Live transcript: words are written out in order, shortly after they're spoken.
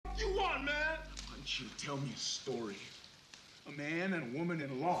you to tell me a story. A man and a woman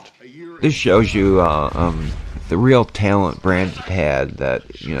in law. This shows you the real talent Brandon had.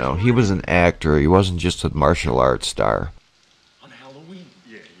 That, you know, he was an actor. He wasn't just a martial arts star. On Halloween.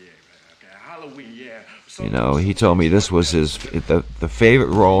 Yeah, okay. Halloween, yeah. You know, he told me this was the favorite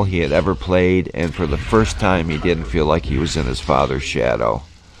role he had ever played, and for the first time he didn't feel like he was in his father's shadow.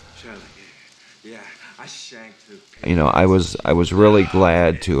 Yeah, I shanked the. You know, I was really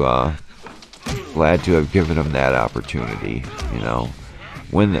glad to have given him that opportunity. You know,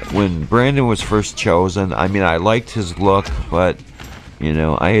 when Brandon was first chosen, I mean, I liked his look, but you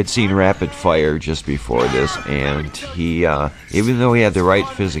know, I had seen Rapid Fire just before this, and he, even though he had the right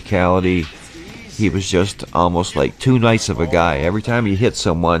physicality, he was just almost like too nice of a guy. Every time he hit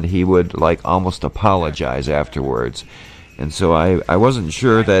someone, he would like almost apologize afterwards. And so I wasn't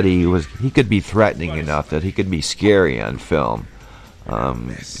sure that he could be threatening enough, that he could be scary on film,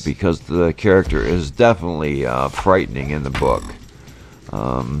 because the character is definitely frightening in the book.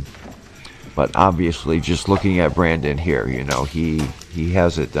 But obviously, just looking at Brandon here, you know, he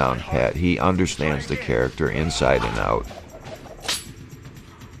has it down pat. He understands the character inside and out.